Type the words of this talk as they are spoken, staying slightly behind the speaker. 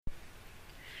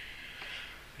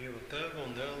Dieva Tēva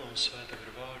un Dēla un Svētā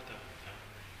gara vārdā.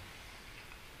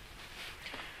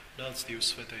 Nāc Dievs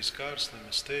svētais kārs, lai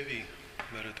mēs Tevī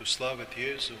varētu slavēt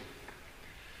Jēzu,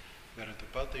 varētu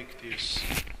pateikties,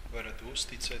 varētu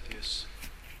uzticēties,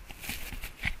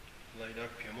 lai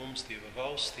nāk pie mums Dieva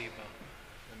valstībā,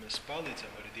 lai mēs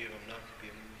palīdzam arī Dievam nākt pie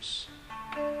mums.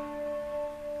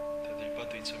 Tādēļ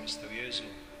pateicamies Tev, Jēzu,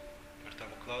 par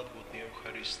Tavu klātbūtni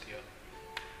Euharistijā,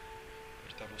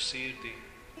 par Tavu sirdī,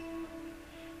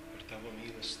 par Tavu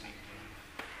mīlestību.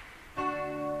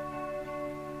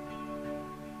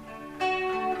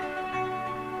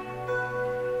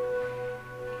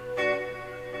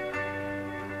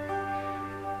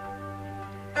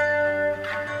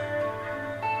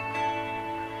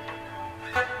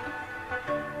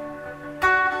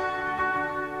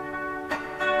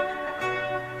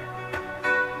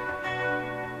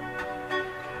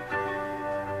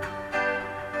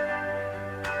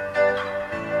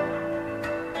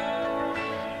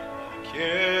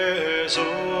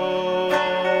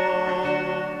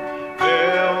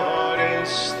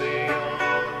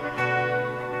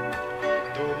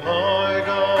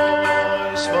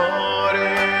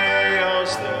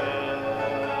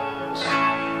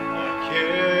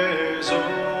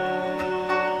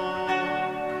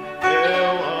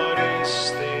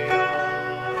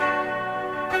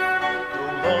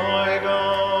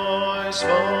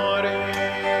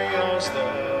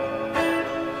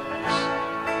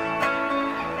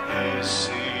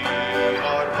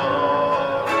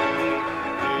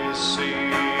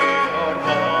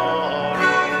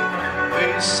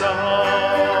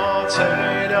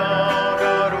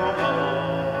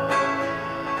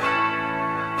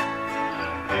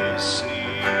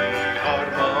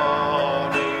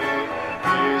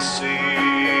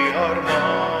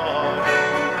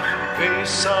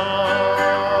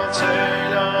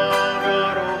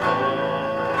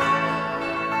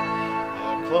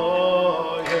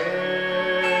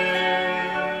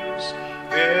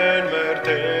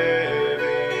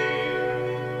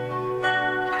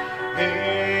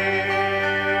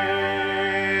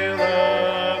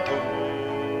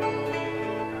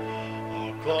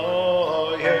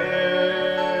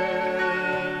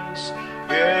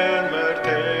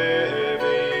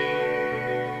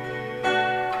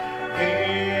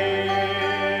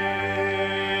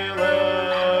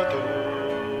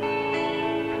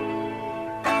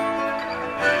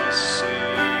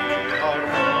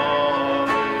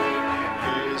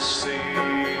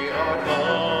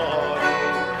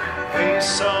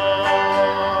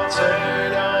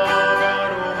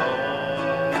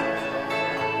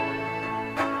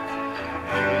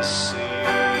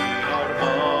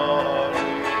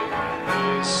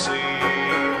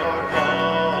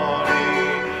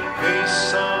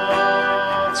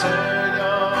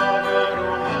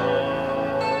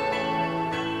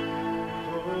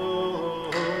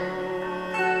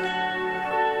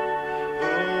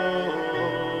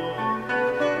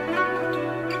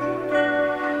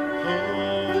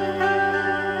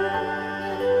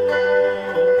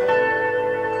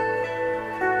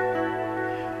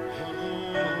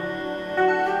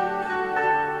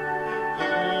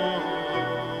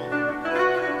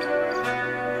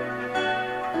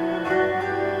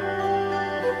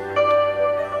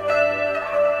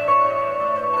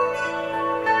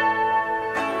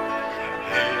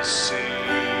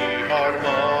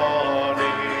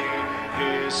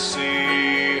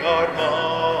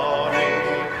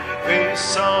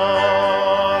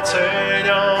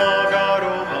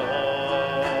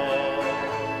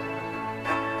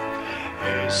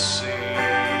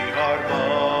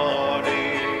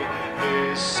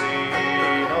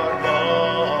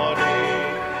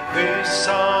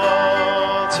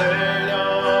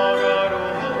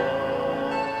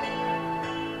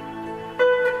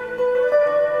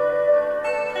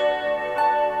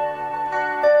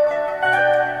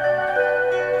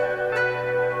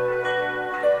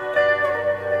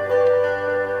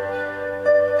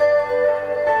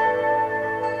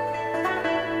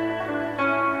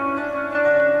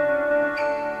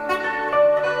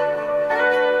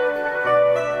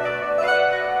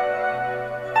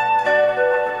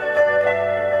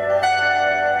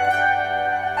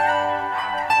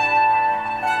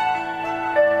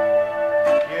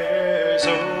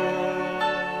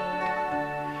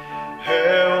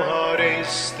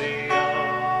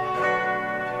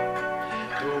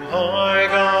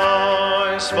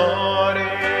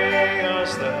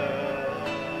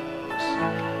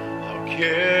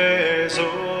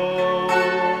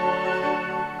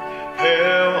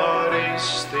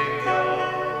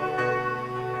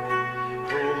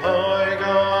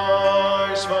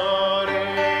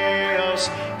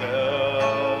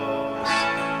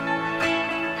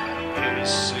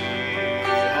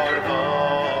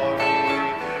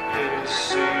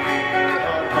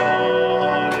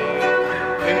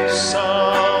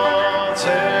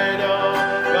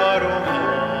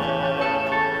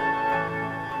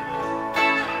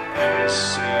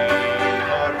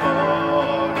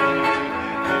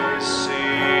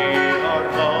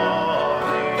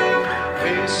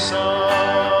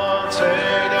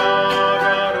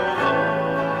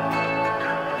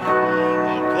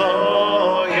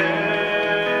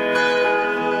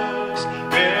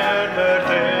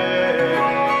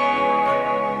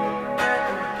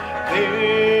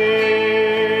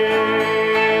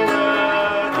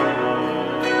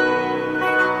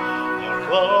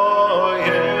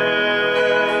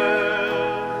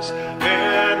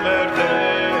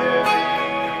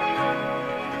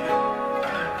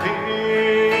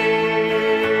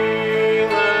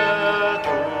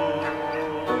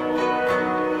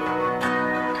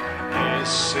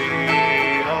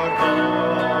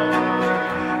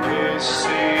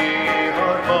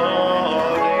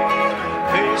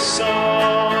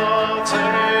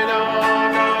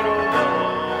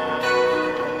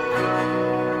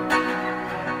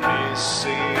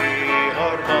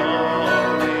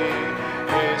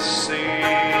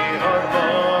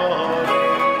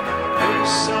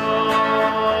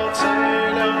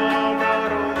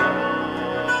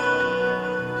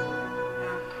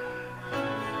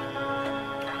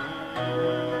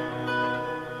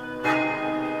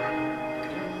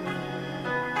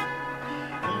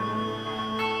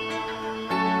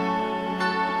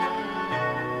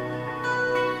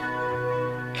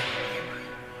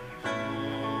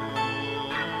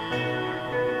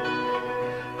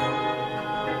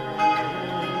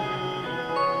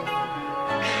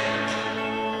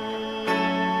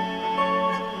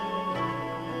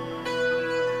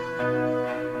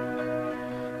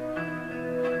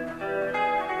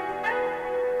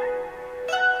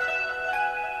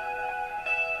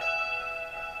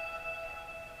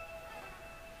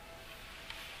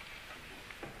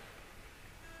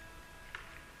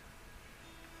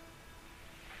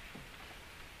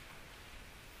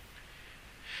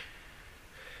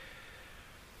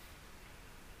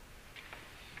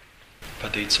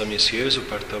 Pateicamies, Jēzu,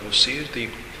 par tavu sirdi,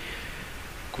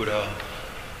 kurā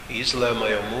izlēma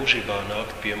jau mūžībā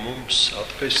nākt pie mums,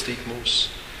 atpestīt mūs,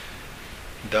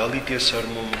 dalīties ar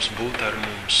mums, būt ar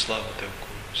mums. Slāva tev,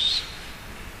 Kungs!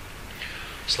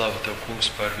 Slāva tev,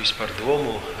 Kungs, par vispār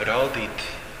domu rādīt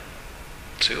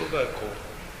cilvēku,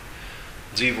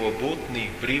 dzīvo būtnī,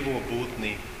 brīvo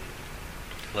būtnī,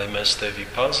 lai mēs tevi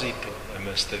pazītu, lai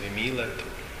mēs tevi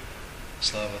mīlētu.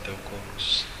 Slāva tev,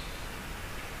 Kungs!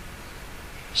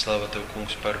 Slāva tev,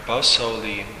 Kungs, par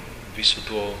pasaulī, visu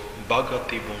to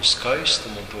bagātību un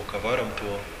skaistumu un to, ka varam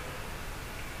to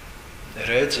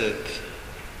redzēt,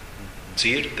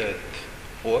 dzirdēt,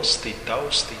 ostīt,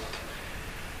 taustīt,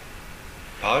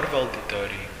 pārvaldīt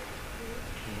arī.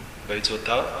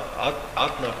 Beidzot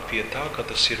atnākt pie tā, ka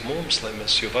tas ir mums, lai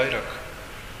mēs jo vairāk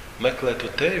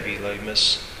meklētu tevi, lai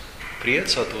mēs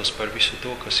priecātos par visu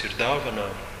to, kas ir dāvanā,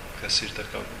 kas ir tā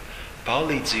kā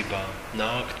palīdzībā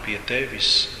nākt pie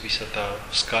tevis, visa tā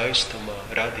skaistumā,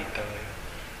 radītāja.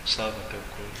 Slāva tev,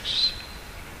 Kungs!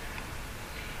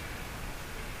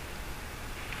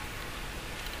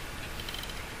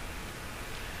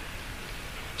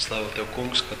 Slāva tev,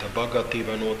 Kungs, ka tā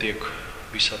bagātība notiek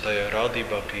visā tajā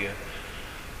radībā pie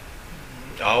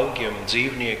augiem,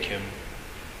 dzīvniekiem,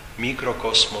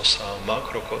 mikrokosmosā,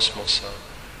 makrokosmosā,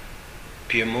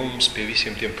 pie mums, pie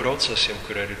visiem tiem procesiem,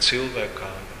 kur arī cilvēkā,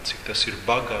 cik tas ir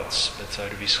bagāts, bet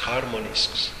arī viss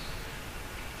harmonisks.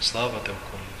 Slāva tev,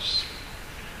 Kungs!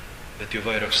 Bet jo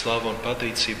vairāk slāva un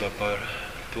pateicība par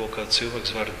to, kā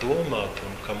cilvēks var domāt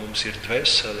un ka mums ir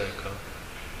dvēselē, ka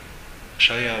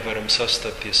šajā varam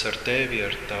sastapties ar tevi,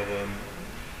 ar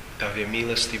taviem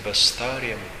mīlestības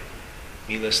stāriem,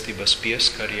 mīlestības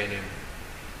pieskarieniem.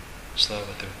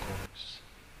 Slāva tev, Kungs!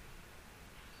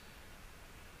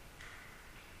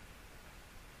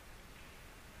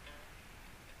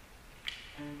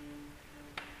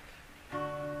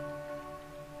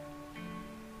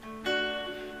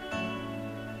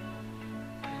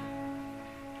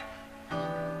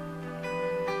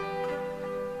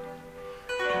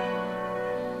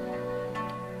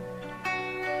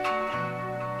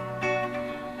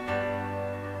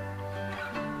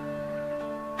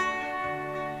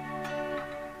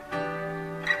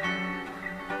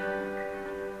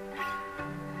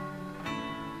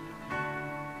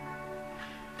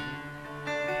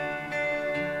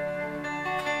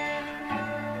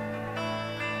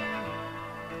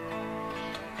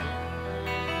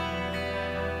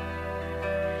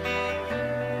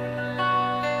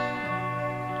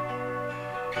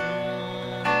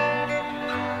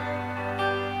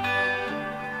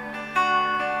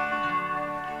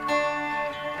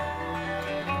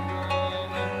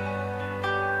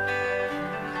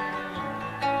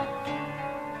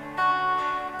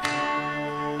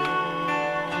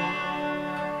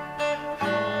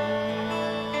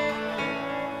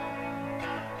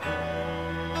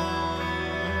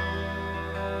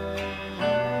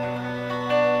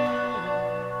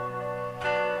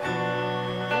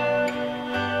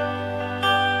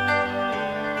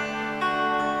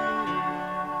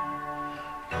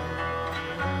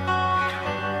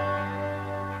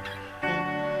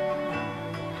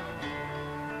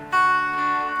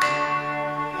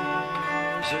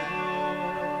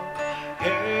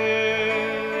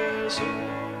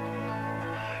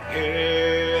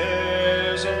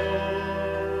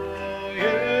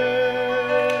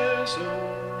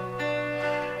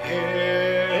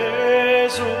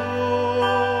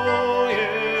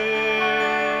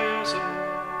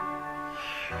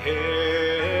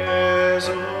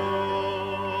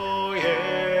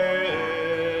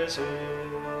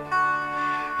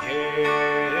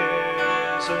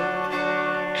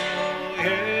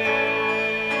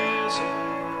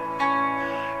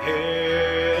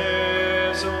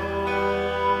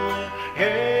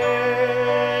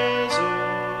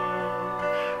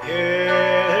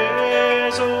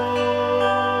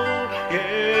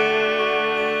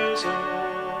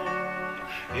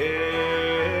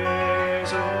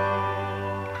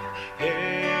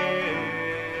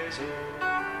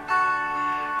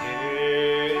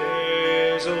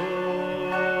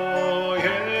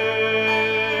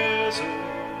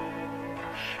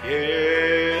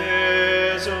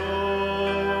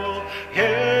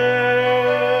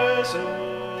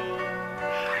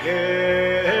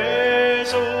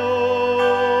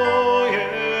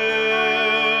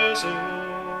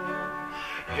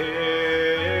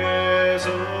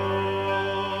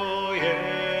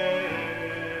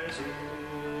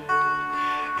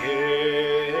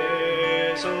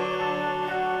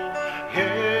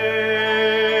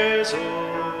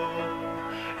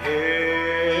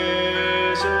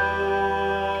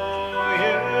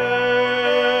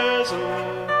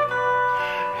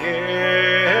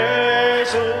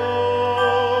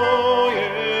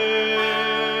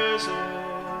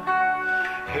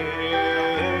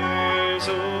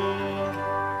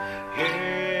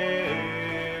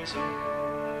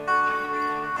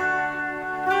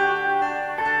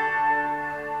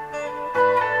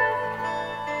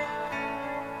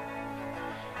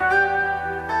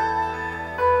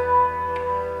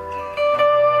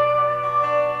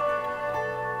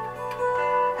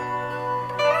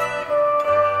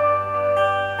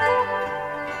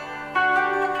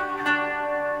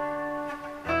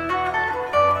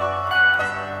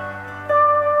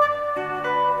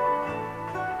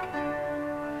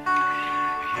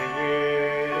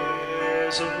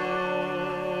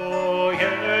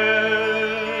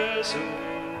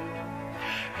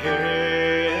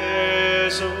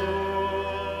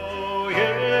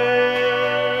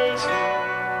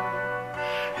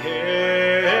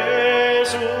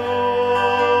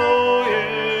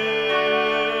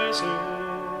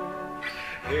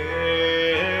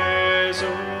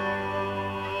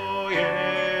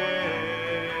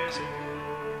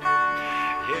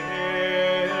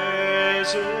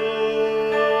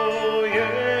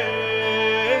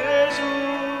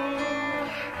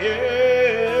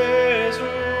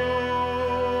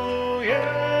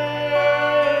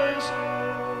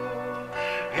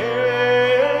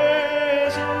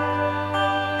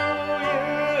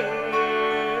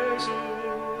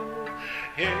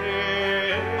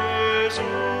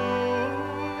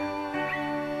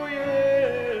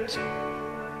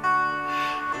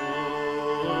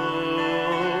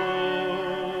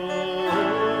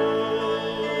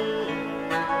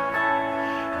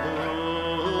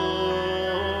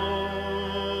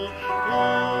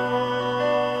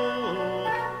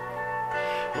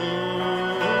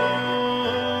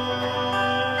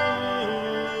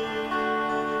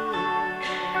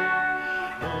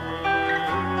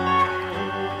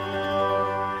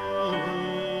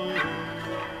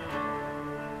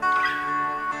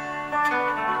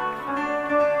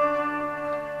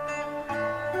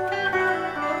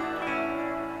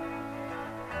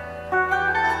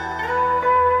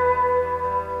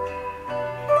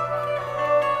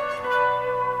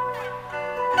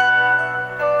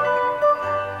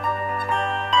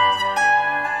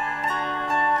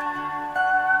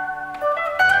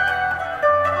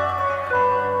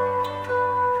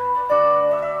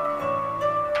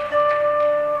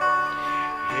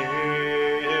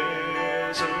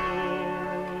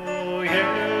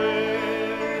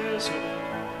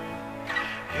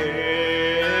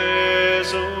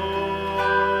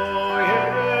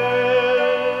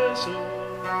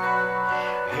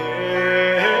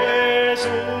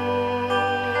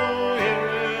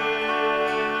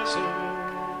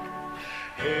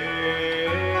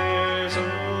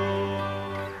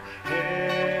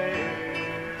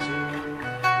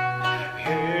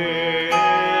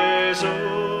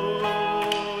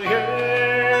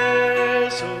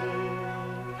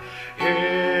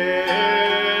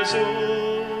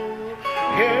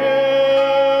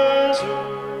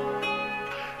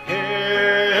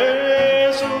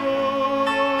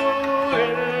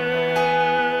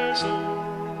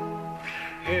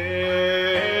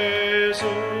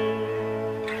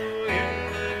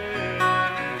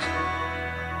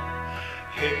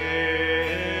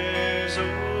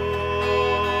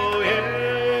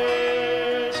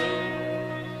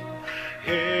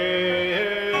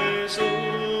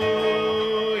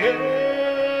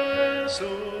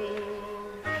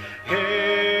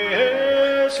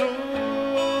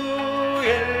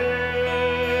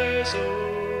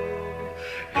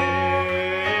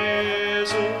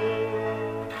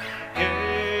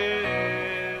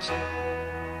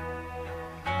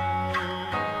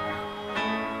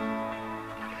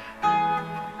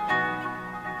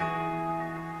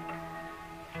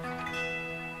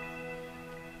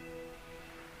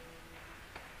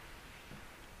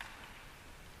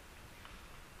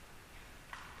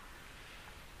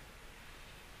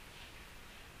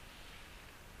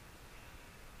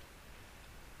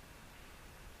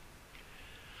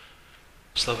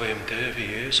 Slavējam Tevi,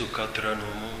 Jēzu, katrā no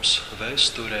mums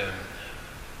vēsturēm,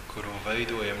 kuru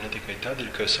veidojam ne tikai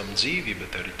tādēļ, ka esam dzīvi,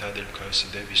 bet arī tādēļ, ka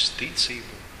esi devis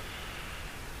ticību.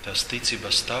 Tās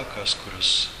ticības tākās,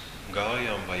 kuras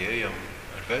gājām vai ejam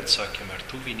ar vecākiem, ar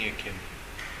tuviniekiem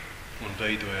un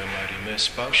veidojam arī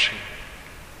mēs paši.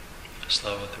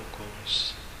 Slava Tev, Kungs!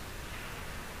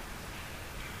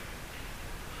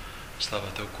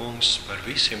 Slava Tev, Kungs, par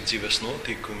visiem dzīves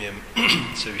notikumiem,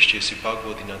 sevišķi esi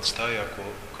pagodināts tajā,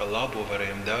 ko labo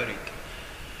varējām darīt.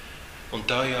 Un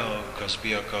tajā, kas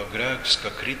bija kā grēks,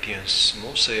 kā kritiens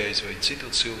mūsējais vai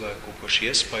citu cilvēku, kurš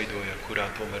iespaidoja, kurā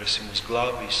tomēr esi mūs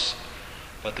glābis,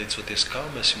 pateicoties, kā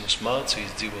mēs mūs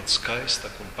mācījis dzīvot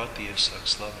skaistāk un patiesāk.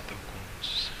 Slava Tev,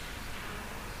 Kungs!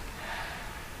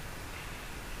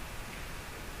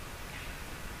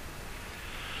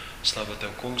 Slava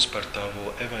Tev, Kungs, par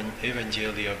Tavu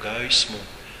evaņģēlijā gaismu,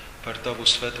 par Tavu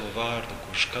svēto vārdu,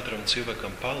 kurš katram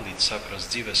cilvēkam palīdz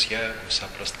saprast dzīves jēgu,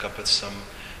 saprast, kāpēc esam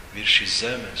virs šīs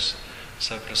zemes,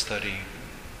 saprast arī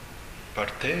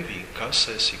par Tevi, kas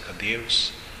esi, kā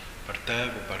Dievs, par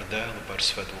Tēvu, par Dēlu, par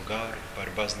Svēto Garu, par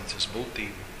baznīcas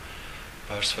būtību,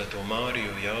 par Svēto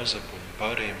Māriju, Jāzepu un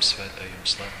pārējiem svētajiem.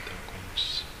 Slava Tev, Kungs!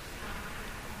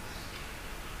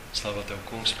 Slava Tev,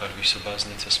 Kungs, par visu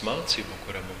baznīcas mācību,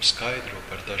 kura mums skaidro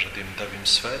par dažādiem Taviem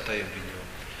svētajiem, viņu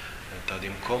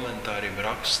tādiem komentāriem,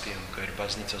 rakstiem, ka ir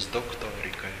baznīcas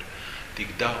doktori, ka ir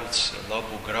tik daudz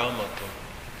labu grāmatu,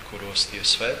 kuros tie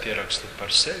svētie rakstot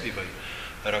par sevi vai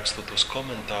rakstot tos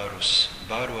komentārus,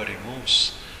 baro arī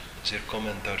mūs. Tas ir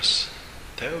komentārs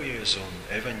Tev, Jēzu, un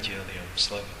evaņģēlijam.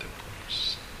 Slava Tev, Kungs!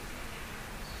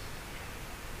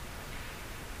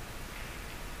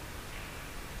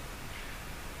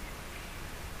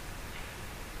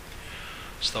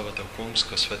 Slava Tev, Kungs,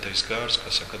 ka svētais gars,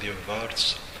 kā saka Dieva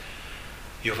vārds,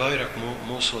 jo vairāk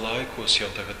mūsu laikos,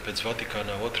 jau tagad pēc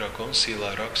Vatikāna 2.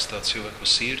 koncīlā rakstā cilvēku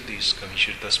sirdīs, ka viņš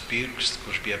ir tas pirksts,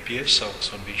 kurš bija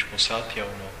piesaukts un viņš mūs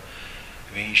atjauno.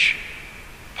 Viņš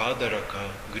padara, ka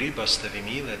gribas Tevi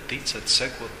mīlēt, ticēt,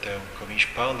 sekot Tev, ka viņš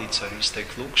palīdz arī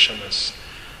izteikt lūgšanas,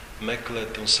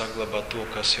 meklēt un saglabāt to,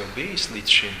 kas jau bijis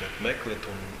līdz šim, bet meklēt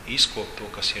un izkopt to,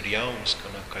 kas ir jauns,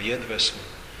 kā iedvesmu.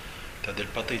 Tādēļ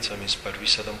pateicamies par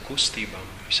visādām kustībām,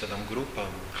 visādām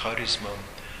grupām, harizmām,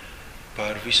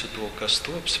 par visu to, kas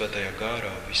top svētajā gārā,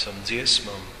 visam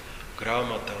dziesmām,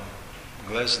 grāmatām,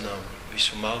 gleznām,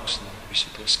 visu mākslu,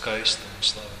 visu to skaistumu.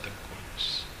 Slava Tev,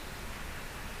 Kungs!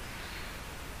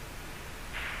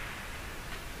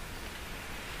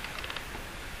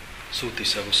 Sūti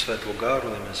savu svēto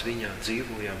gāru, lai mēs viņā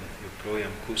dzīvojam,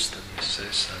 joprojām kustamies,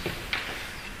 esam.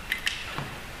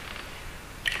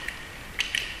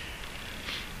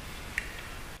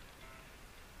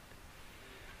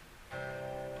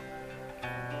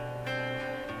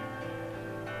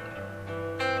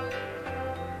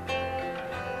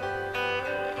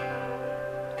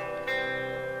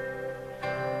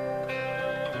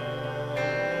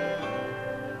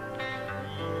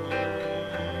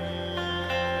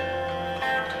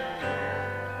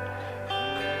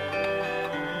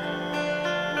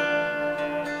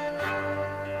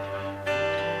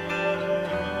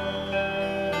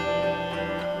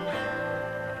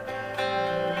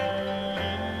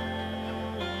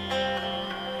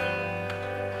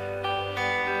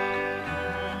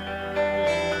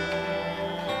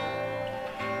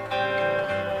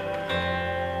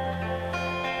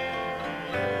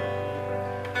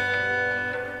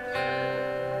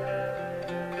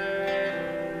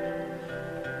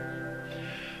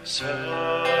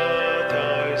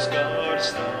 Svētais gars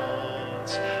nāc,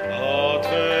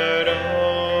 atver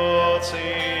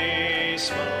acīs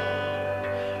man,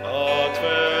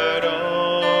 atver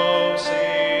ausīs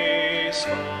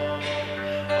man,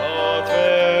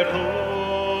 atver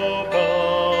lūpas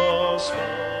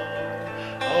man,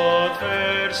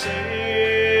 atver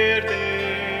sirdī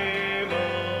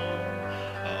man,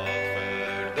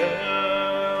 atver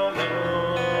dēlnās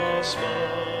man.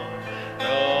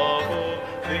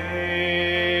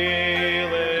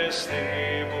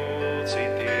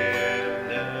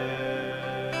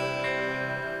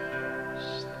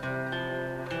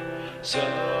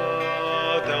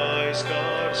 Svētais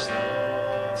gars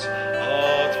nāc,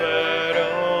 atver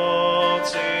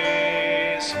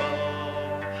acīs man,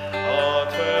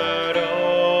 atver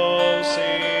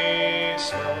ausīs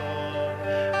man,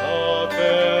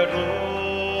 atver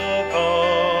lūpas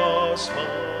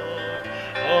man,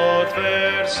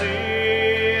 atver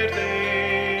sirdī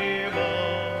man,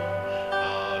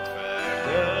 atver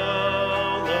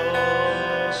dēlnās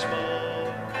man,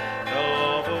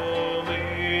 Tavu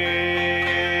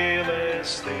mīlestību.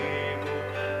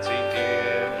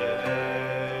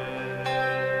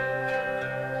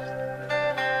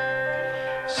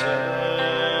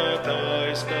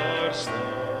 Svētais gars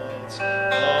nāc,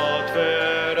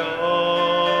 atver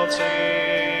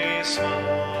acīs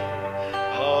man,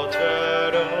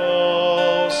 atver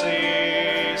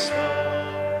ausīs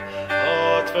man,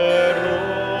 atver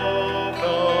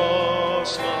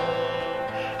lūpas man,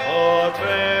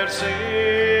 atver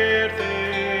sirdī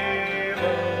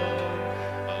man,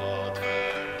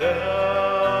 atver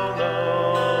delnās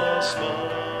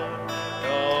man,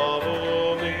 tavu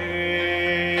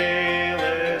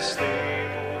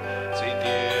mīlestību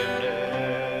citiem nes.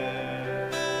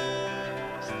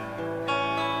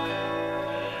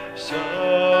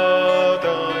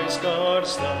 Svētais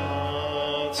gars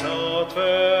nāc,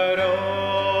 atver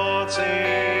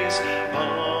acīs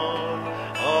man,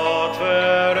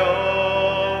 atver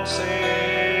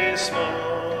ausīs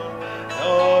man,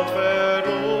 atver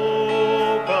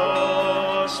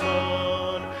lūpas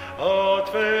man,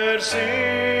 atver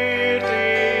sirdī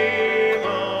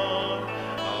man,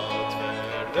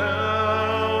 atver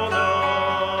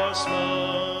delnās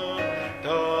man,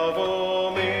 tavu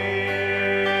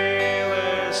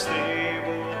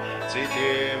mīlestību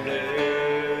citiem nest.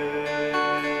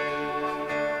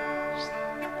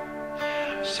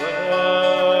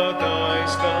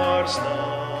 Svētais gars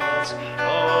nāc,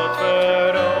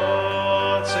 atver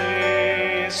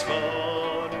acīs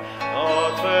man,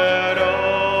 atver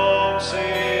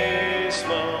ausīs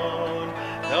man,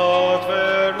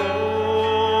 atver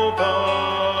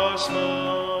lūpas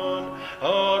man,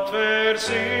 atver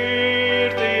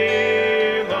sirdī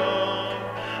man,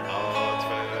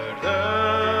 atver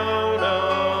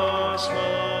delnās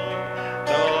man,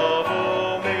 tavu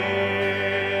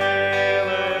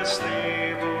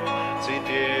mīlestību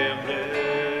citiem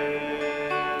nest.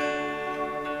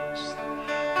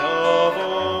 Tavu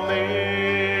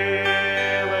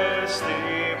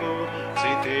mīlestību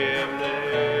citiem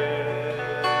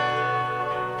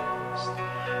nest.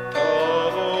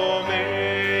 Tavu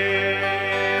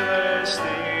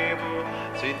mīlestību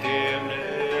citiem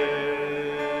nest.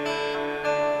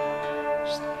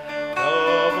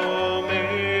 Tavu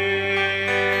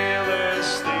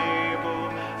mīlestību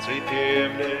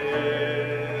citiem nest.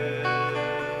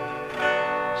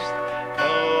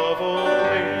 Tavu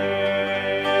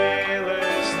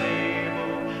mīlestību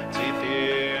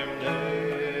citiem nest.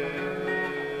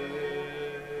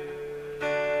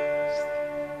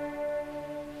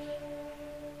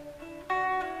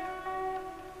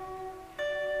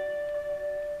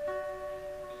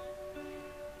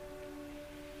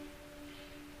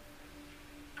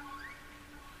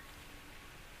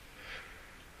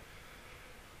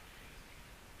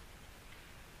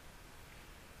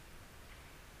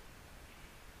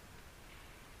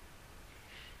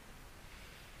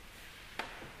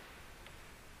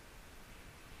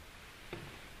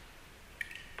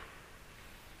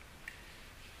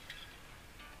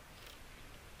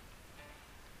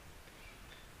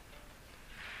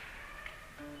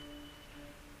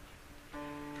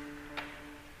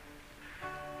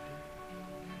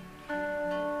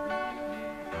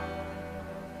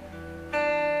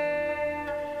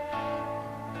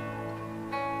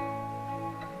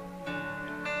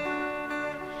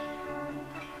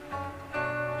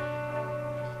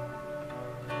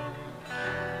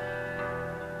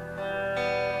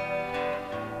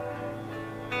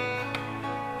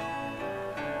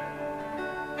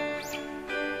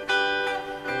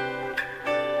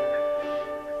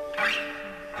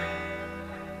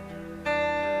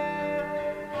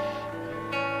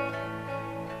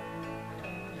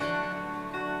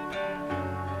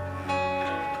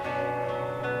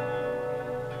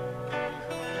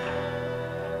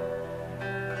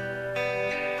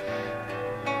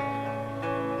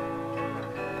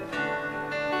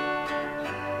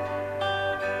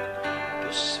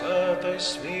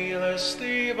 Svētais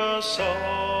mīlestības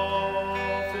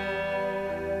avots,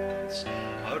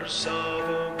 ar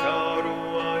savu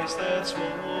garu aizdedz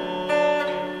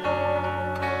mūs,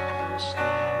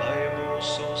 lai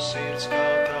mūsu sirds kā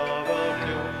tava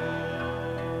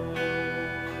kļūst,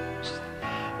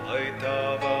 lai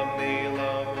tava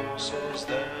mīla mūs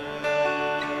uzdeg.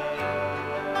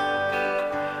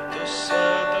 Tu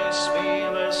svētais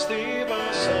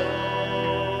mīlestības avots,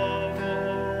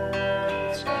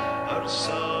 ar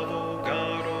savu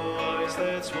garu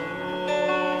aizdedz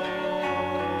mūs,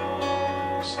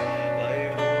 lai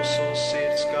mūsu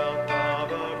sirds kā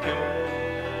tava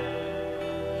kļūst,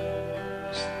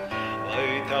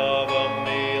 lai tava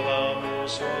mīla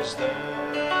mūs uzdeg.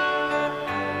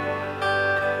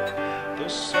 Tu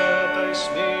svētais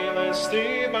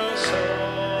mīlestības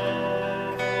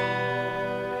avots,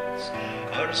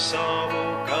 ar savu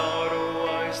garu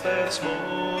aizdedz mūs,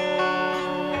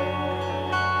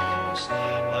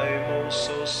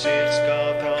 sirds kā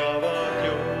tava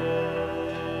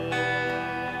kļūst,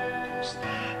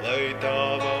 lai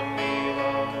tava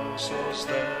mīlā mūsos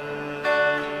deg.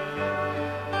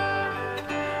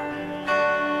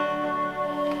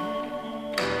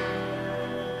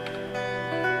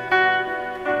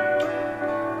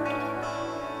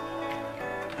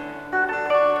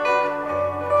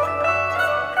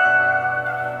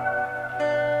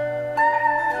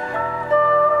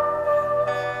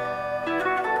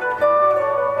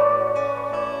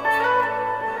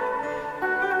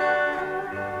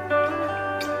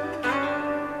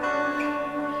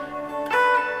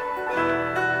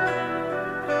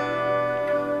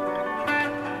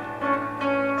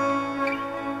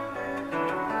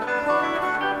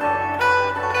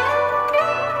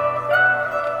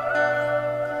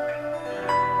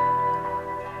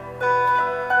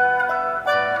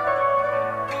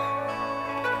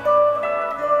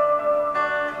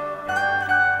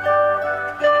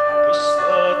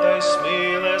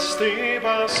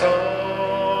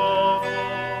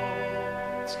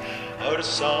 Ar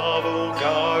savu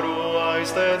garu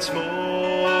aizdedz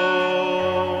mūs,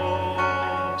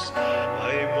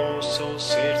 lai mūsu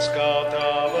sirds kā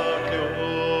tava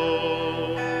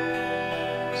kļūst,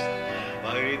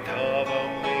 lai tava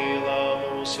mīlā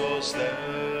mūsos deg.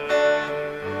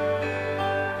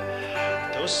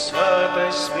 Tu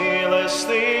svētais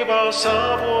mīlestības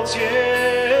avots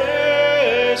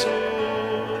Jēzu,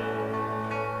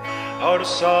 ar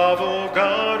savu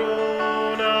garu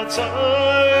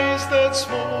aizdedz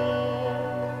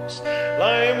mūs,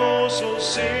 lai mūsu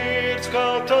sirds kā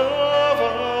tava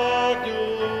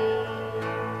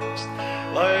kļūst,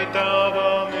 lai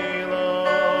tava mīlā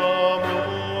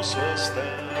mūsos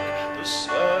deg. Tu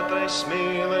svētais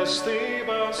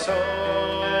mīlestības avots,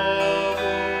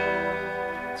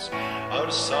 ar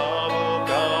savu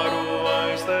garu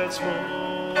aizdedz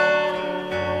mūs,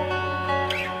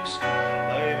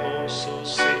 lai mūsu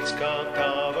sirds kā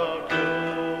tava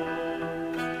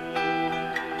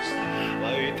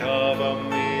tava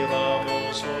mīlā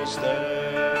mūsos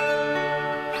deg.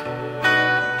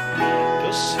 Tu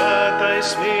svētais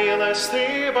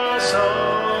mīlestības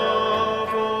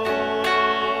avots,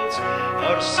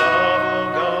 ar savu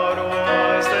garu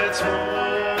aizdedz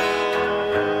mūs,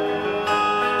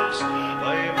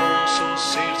 lai mūsu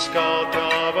sirds kā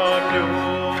tava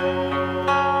kļūst,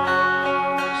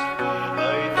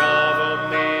 lai tava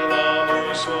mīlā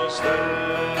mūsos deg.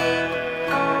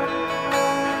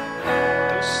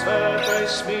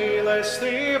 Svētais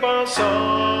mīlestības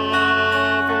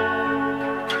avots,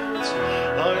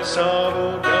 lai savu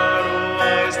garu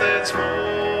aizdedz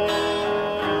mūs,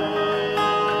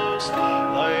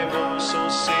 lai mūsu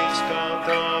sirds kā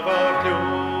tava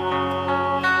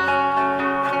kļūst,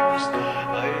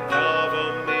 lai tava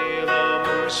mīlā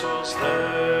mūsos deg.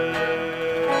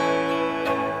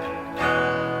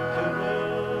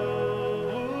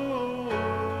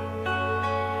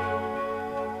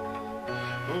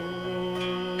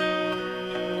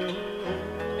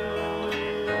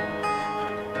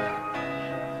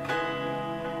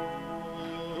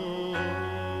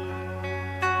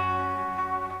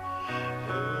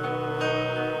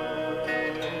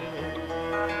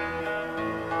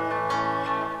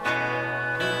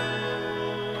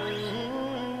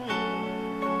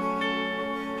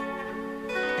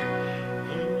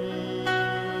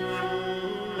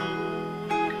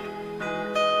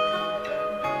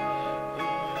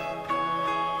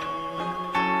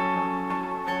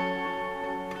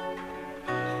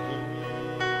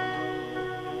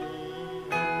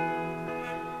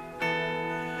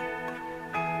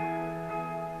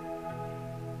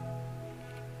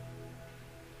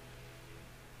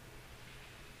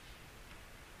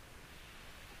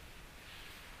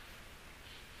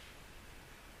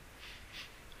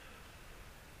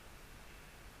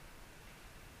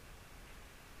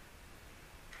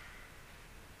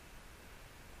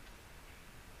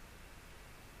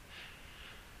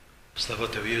 Slava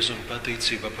Tev, Jēzu, un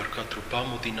pateicība par katru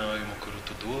pamudinājumu, kuru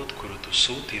Tu dod, kuru Tu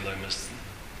sūtī, lai mēs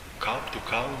kāptu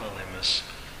kalnā, lai mēs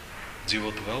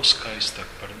dzīvotu vēl skaistāk.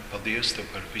 Paldies Tev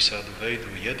par visādu veidu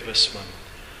iedvesmām,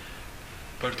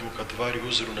 par to, ka Tu vari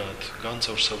uzrunāt gan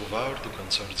caur savu vārdu, gan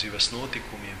caur dzīves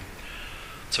notikumiem,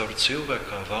 caur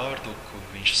cilvēkā vārdu, ko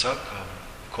viņš saka,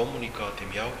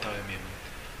 komunikātiem jautājumiem,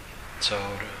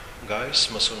 caur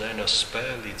gaismas un ēnas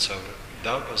spēlī, caur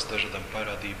dabas dažādām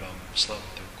parādībām. Slava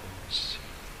Tev, Kungs!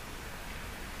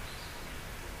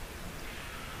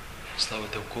 Slava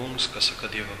Tev, Kungs, ka saka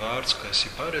Dieva vārds, ka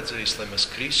esi paredzējis, lai mēs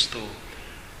Kristu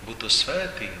būtu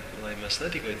svētī, lai mēs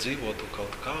ne tikai dzīvotu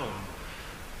kaut kā un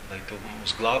lai Tu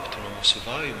mūs glābtu no mūsu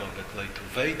vājuma, bet lai Tu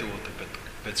veidotu, bet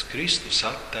pēc Kristus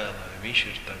attēla, lai viņš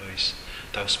ir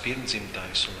tavs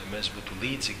pirmdzimtājs un lai mēs būtu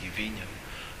līdzīgi viņam.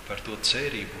 Par to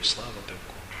cerību slāva Tev,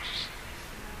 Kungs.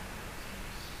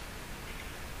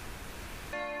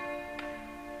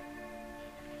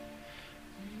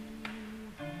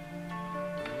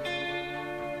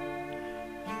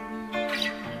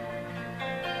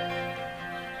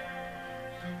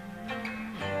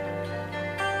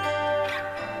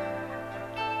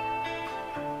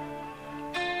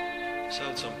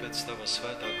 Saucam pēc Tava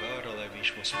svētā gāra, lai viņš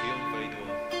mūs pilnveido,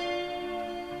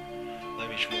 lai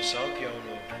viņš mūs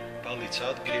atjauno, palīdz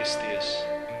atgriezties,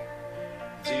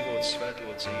 dzīvot svēto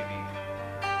dzīvību.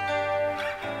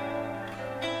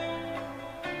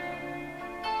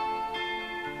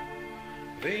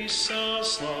 Visā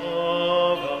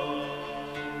slāvā,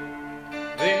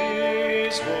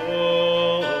 viss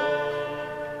gods,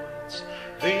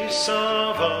 visā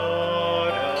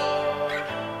vārā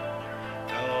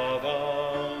Tava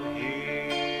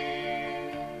ir.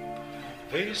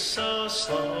 Visā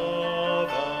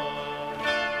slāvā,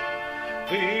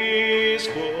 viss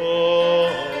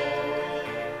gods,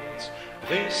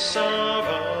 visā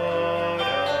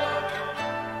vārā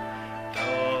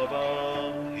Tava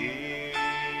ir.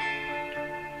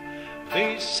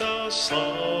 Visā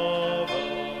slāvā,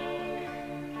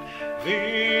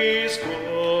 viss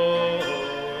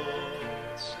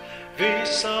gods,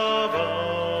 visā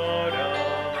vārā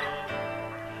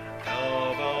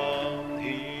Tava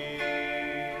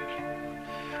ir.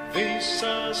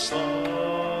 Visā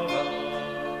slāvā,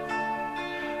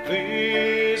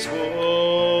 viss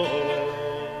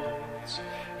gods,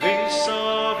 visā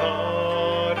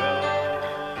vārā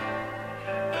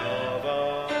Tava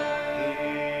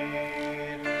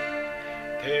ir.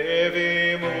 Tevi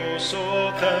mūsu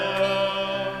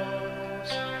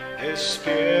Tēvs, es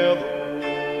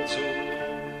pielūdzu,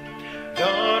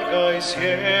 dārgais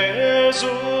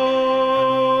Jēzu,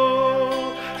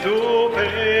 Tu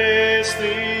pestītājs,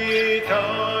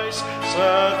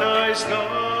 svētais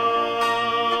gars,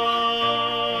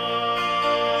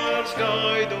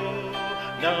 gaidu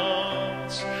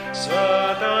nāc,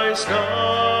 svētais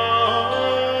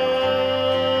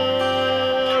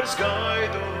gars,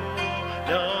 gaidu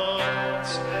nāc,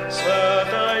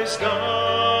 svētais gars,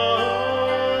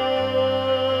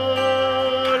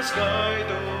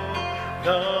 gaidu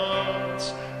nāc,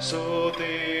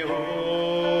 sūtī uguni,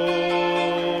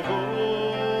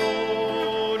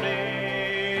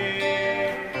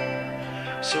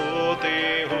 sūtī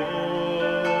uguni,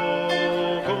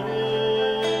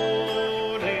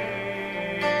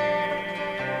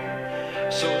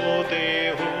 sūtī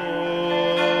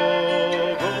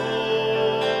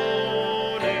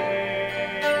uguni,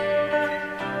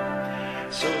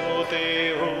 sūtī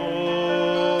uguni.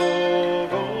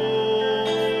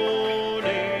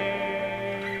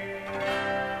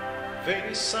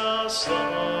 Visā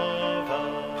slāvā,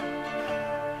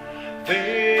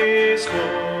 viss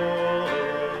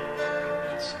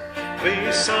gods,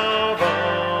 visā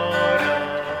vārā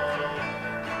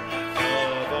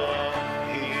Tava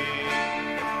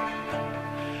ir.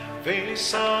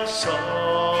 Visā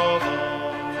slāvā,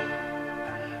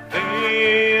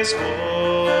 viss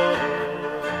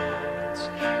gods,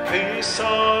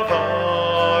 visā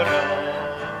vārā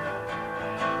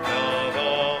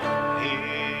Tava ir.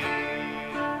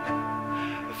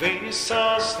 Visā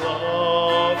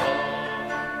slāvā,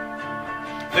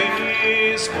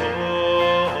 viss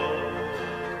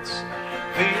gods,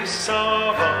 visā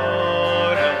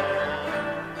vārā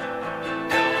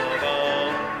Tava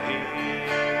ir.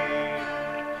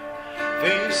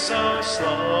 Visā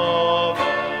slāvā,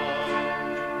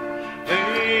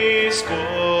 viss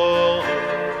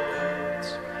gods,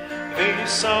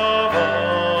 visā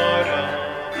vārā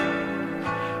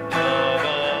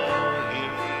Tava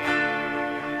ir.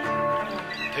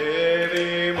 Tevi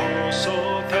mūsu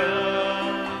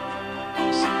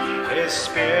Tēvs, es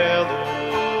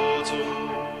pielūdzu,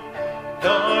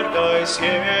 dārgais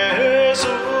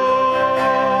Jēzu,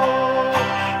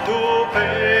 Tu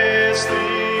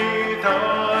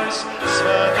pestītājs,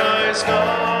 svētais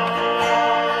gars,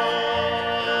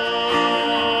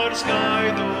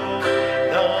 gaidu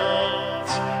nāc,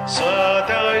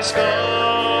 svētais gars,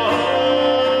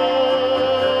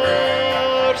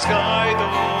 gaidu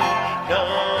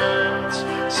nāc,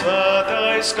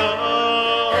 svētais gars,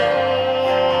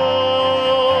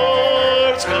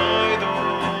 gaidu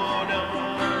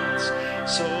nāc,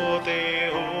 sūtī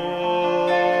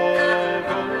uguni,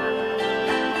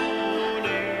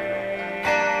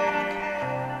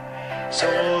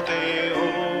 sūtī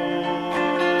uguni,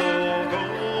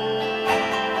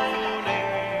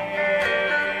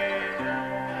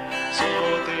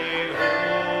 sūtī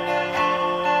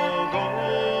uguni.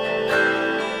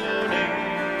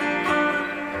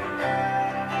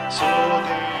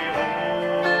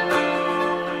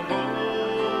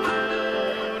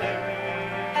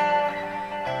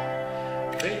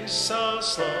 visa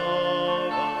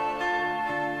slava,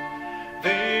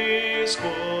 vis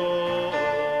gods,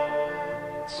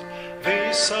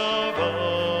 visa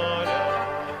vara,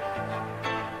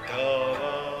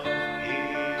 tava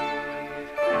ir.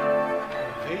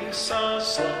 Visa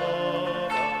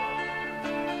slava,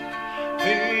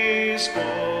 vis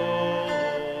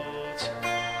gods,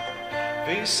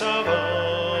 visa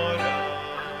vara,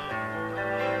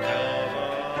 tava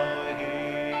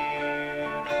ir.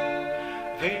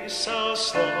 Visa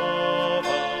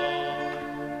slava,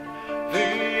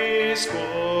 vis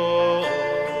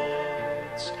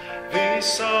gods,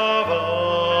 visa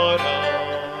vara,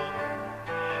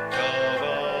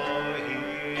 tava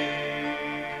ir.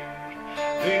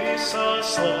 Visa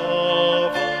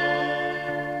slava,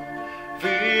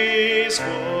 vis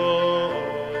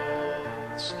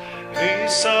gods,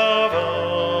 visa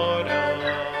vara,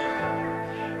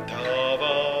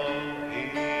 tava ir.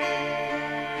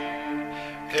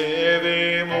 Tevi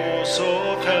mūsu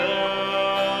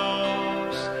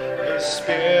Tēvs, es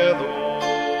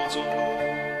pielūdzu,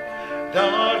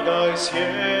 dārgais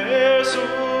Jēzu,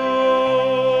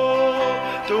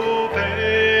 tu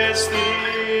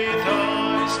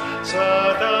pestītājs,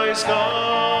 svētais gars,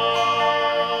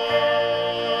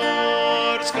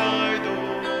 gaidu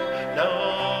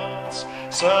nāc,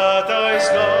 svētais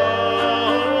gars,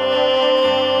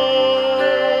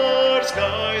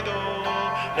 gaidu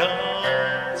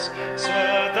nāc,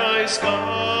 svētais gars,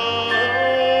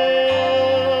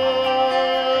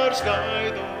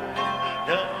 gaidu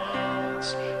nāc,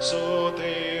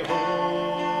 sūti uguni,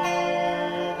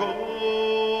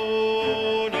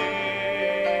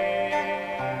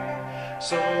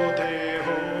 sūti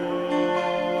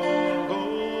uguni,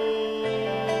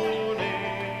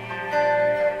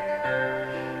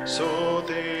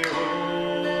 sūti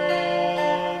uguni,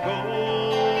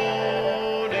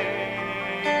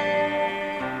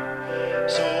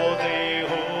 sūti uguni.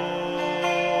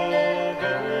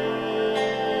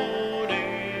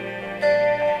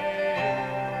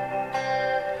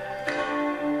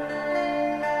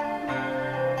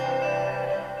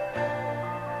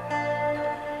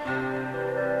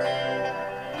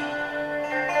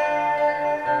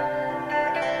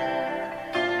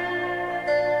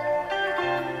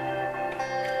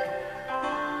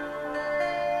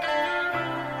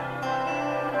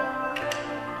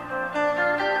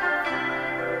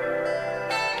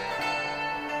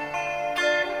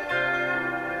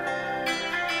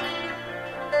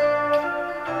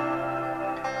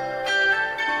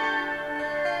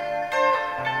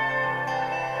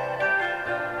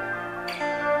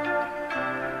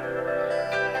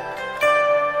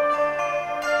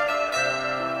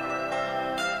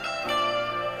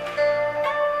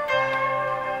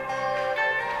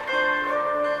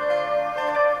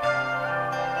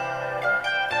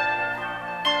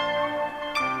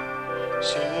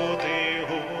 Sūti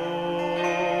uguni,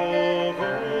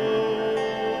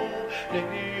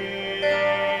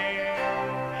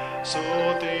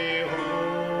 sūti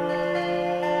uguni,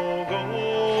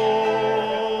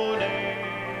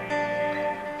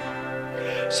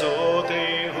 sūti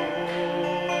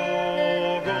uguni,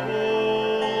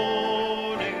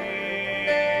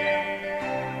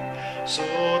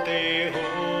 sūti uguni.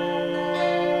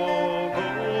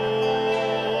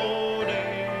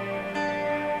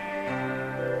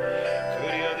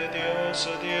 Curia de Dios,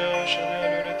 oh Dios,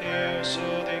 anhelo de Dios, oh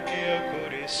de que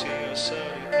acureció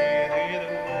salido.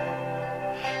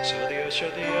 So Dios, yo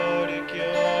diore que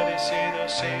ha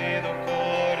sido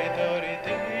corridore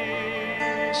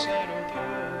de saludo.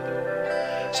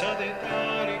 Sa de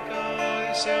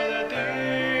tarica, sa de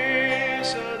ti,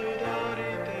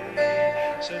 saludare te,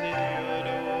 sa de Dios,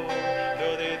 do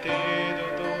de ti, do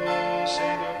tu, se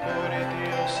do cuore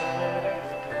Dios, saludo,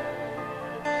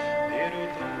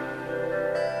 diruto.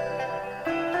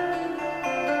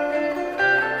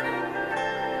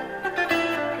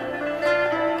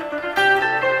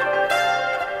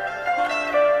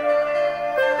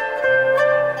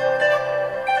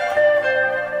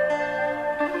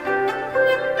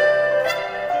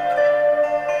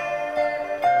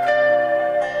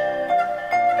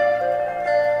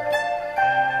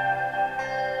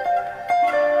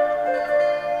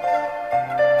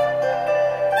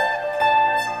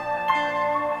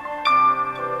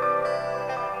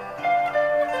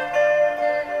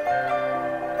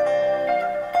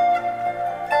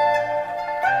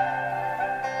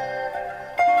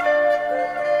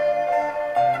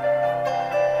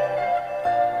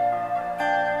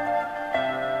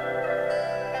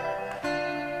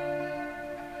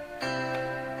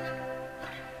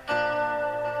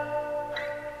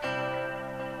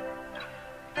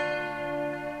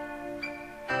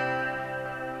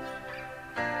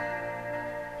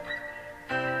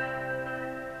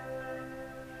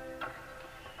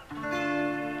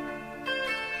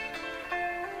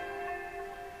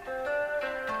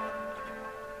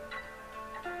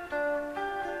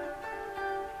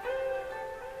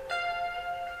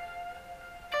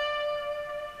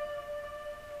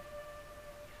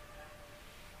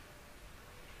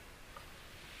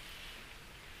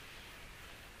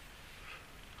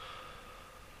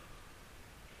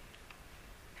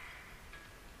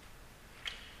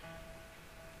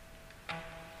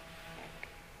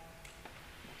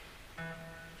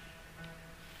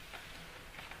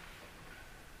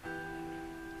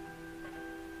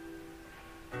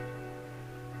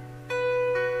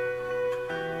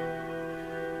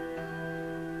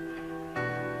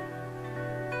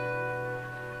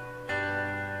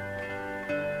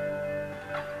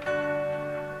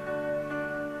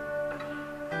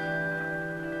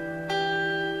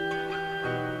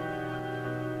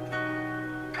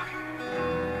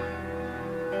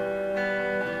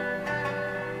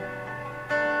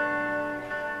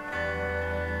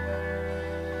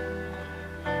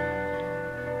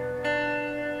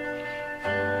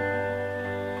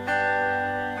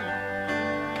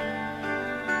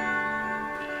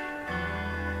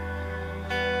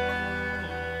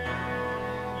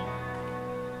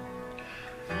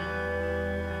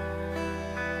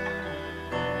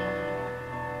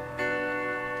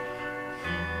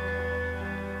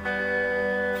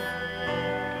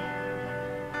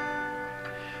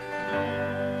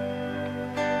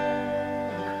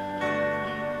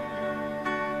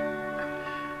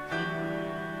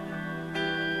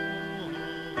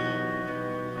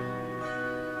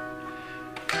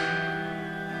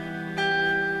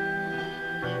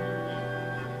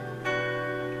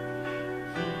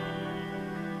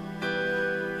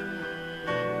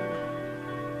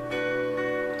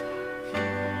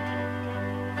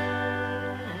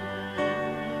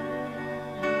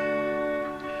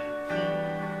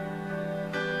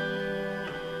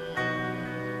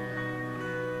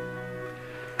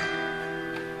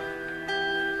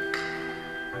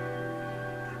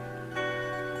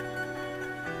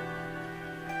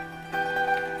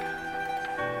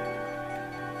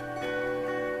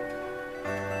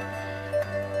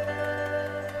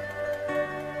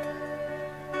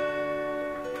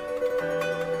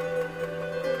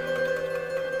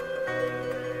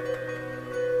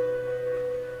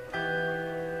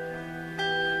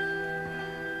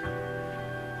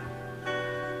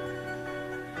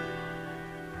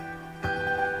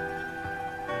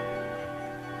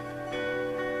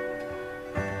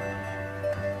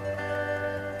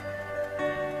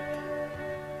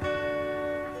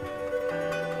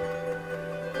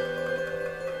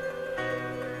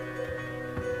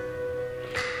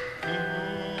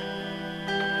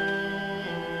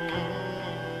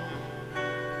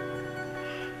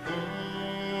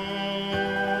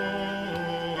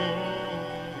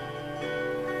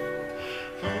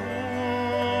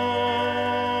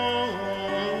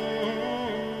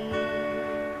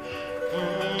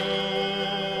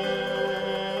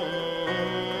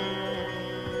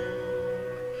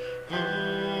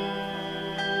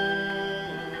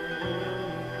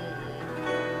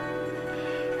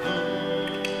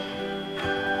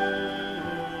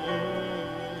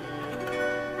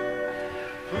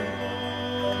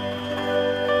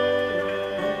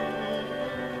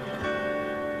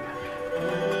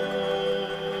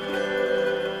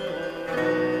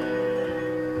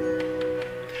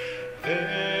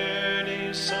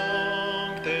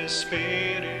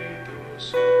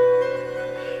 Spiritus,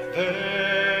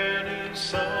 veni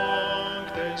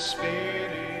Sancte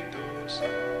Spiritus,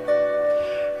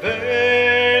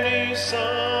 veni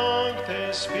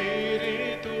Sancte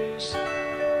Spiritus,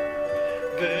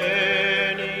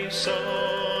 veni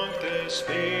Sancte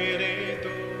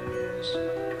Spiritus,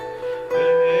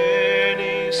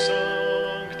 veni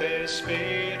Sancte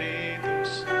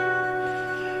Spiritus,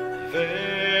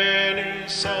 veni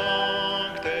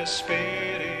Sancte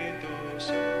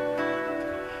Spiritus,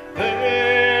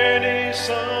 veni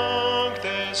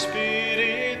Sancte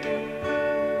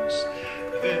Spiritus,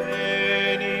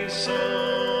 veni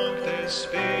Sancte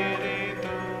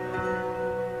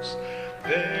Spiritus,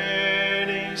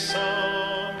 veni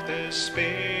Sancte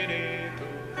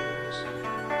Spiritus,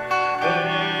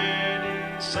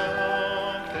 veni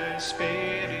Sancte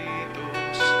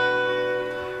Spiritus,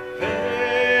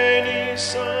 veni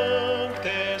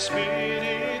Sancte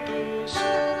Spiritus,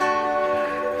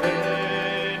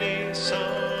 veni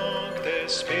Sancte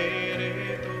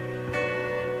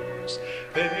Spiritus,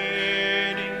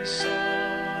 veni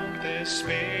Sancte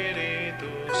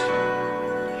Spiritus,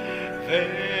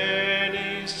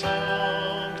 veni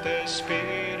Sancte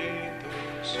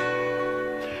Spiritus,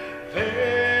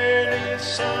 veni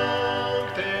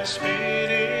Sancte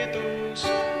Spiritus,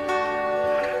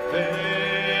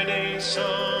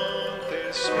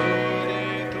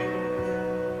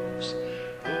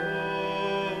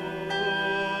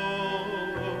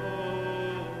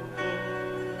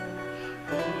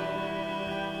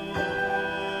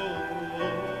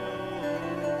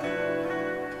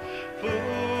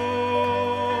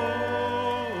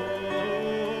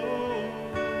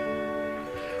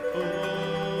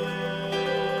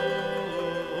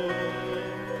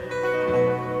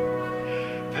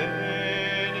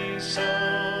 veni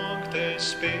Sancte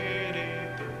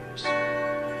Spiritus,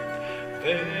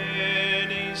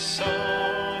 veni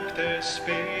Sancte Spiritus, veni Sancte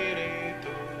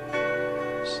Spiritus,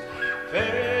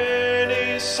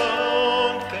 veni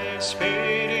Sancte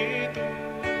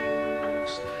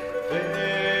Spiritus,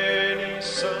 veni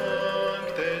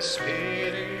Sancte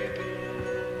Spiritus.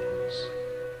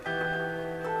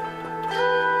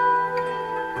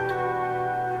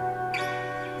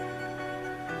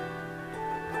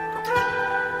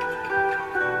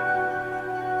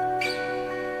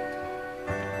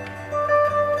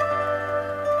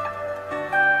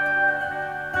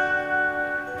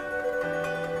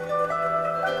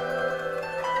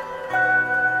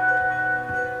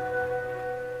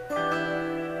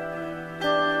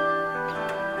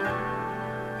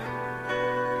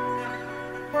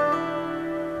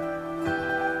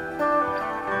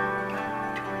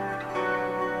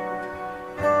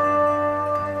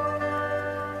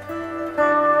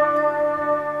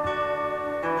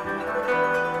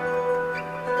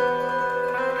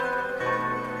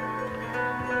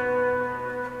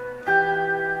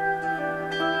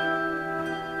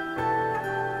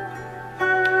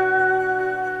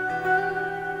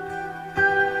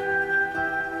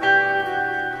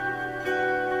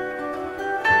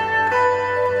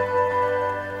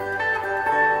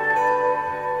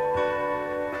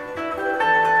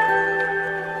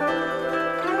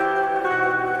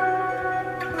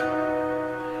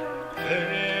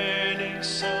 Veni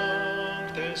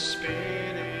Sancte Spiritus,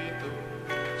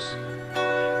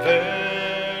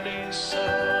 veni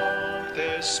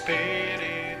Sancte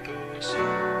Spiritus,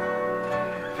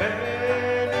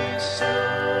 veni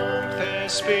Sancte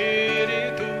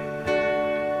Spiritus,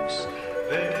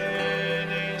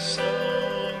 veni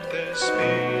Sancte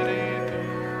Spiritus.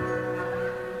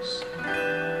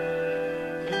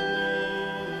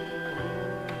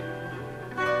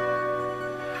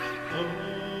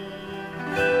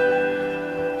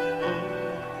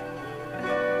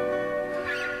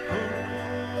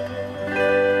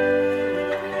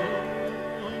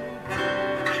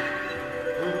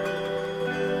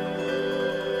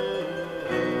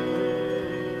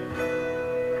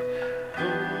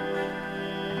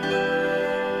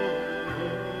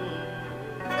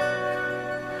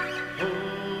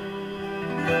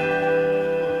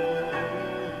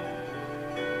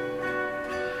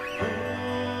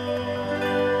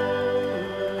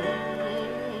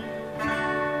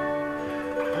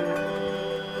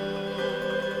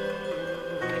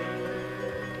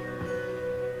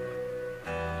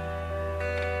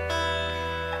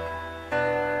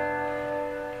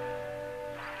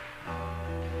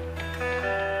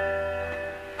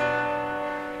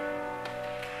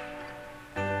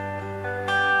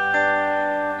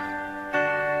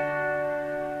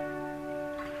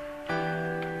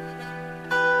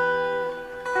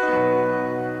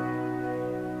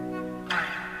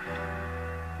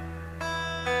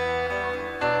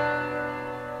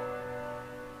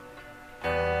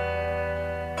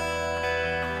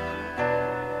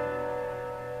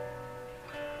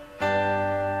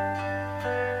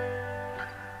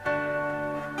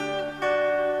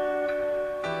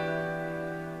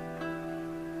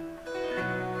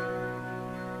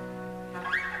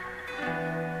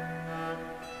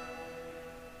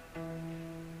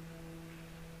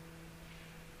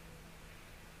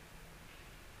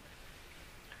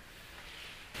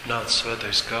 Nāc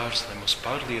svētais gārs, lai mūs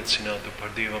pārliecinātu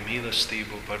par Dieva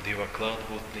mīlestību, par Dieva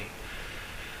klātbūtni.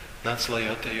 Nāc, lai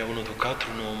atjaunotu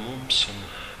katru no mums un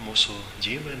mūsu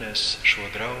ģimenes šo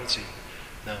draudzi.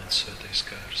 Nāc svētais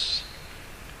gārs.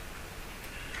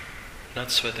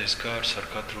 Nāc svētais gārs ar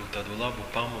katru tādu labu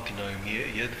pamudinājumu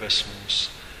iedvesmu mūs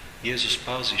Jēzus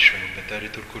pazīšanu, bet arī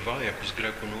tur, kur vajag uz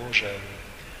grēku nožēlu.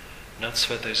 Nāc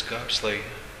svētais gārs, lai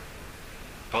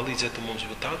palīdzētu mums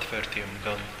būt atvērtiem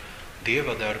gan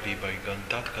Dieva darbībai, gan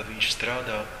tad, kad viņš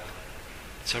strādā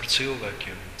caur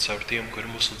cilvēkiem, caur tiem, kuri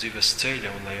mūsu dzīves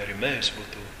ceļa, un lai arī mēs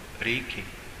būtu rīki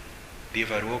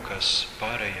Dieva rokās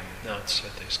pārējiem. Nāc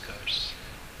svētais gārs.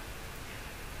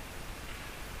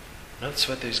 Nāc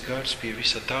svētais gārs pie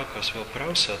visa tā, kas vēl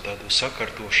prasā tādu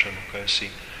sakārtošanu, kā esi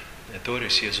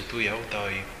toreiz, Jēzu, tu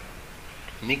jautāji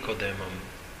Nikodēmam,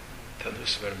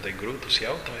 tādus, varam teikt, grūtus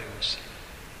jautājumus.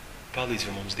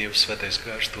 Palīdzi mums, Dievs, svētais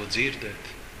gārs, to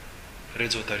dzirdēt,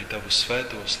 redzot arī tavus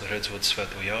svētos, redzot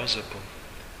svēto Jāzepu,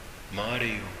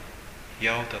 Māriju,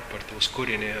 jautāt par to, uz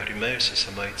kurienē arī mēs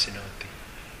esam aicināti.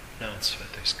 Nāc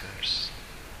svētais gārs.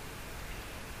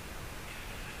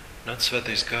 Nāc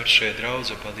svētais gārs šajā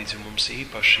draudzē, palīdzi mums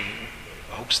īpaši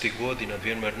augstī godināt,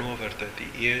 vienmēr novērtēt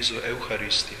Jēzu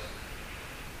Euharistijā.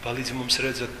 Palīdzi mums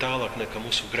redzēt tālāk nekā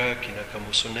mūsu grēki, nekā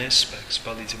mūsu nespēks.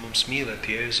 Palīdzi mums mīlēt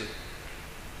Jēzu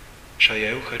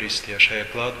šajā Euharistijā, šajā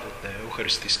klātbūtnē,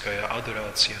 euharistiskajā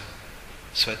adorācijā,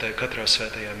 katrā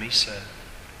svētajā misē.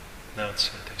 Nāc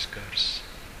svētais gārs.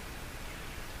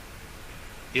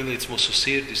 Ieliec mūsu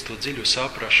sirdis to dziļu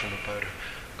saprašanu par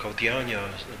kaut Jāņā,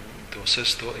 to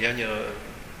Jāņā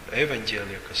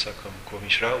evaņģēlija, kas sakam, ko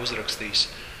viņš uzrakstījis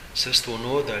 6.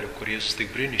 nodaļu, kur Jēzus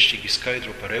tik brīnišķīgi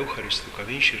skaidro par Euharistu, ka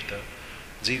viņš ir tā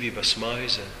dzīvības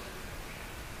maize.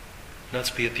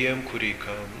 Nāc pie tiem, kuri,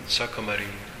 kā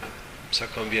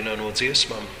sakam vienā no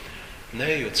dziesmām,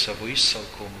 neejot savu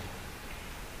izsalkumu,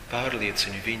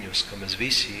 pārliecini viņus, ka mēs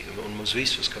visi, un mūs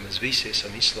visus, ka mēs visi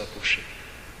esam izslapuši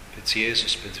pēc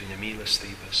Jēzus, pēc viņa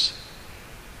mīlestības.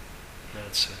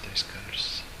 Nāc svētais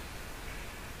gārs.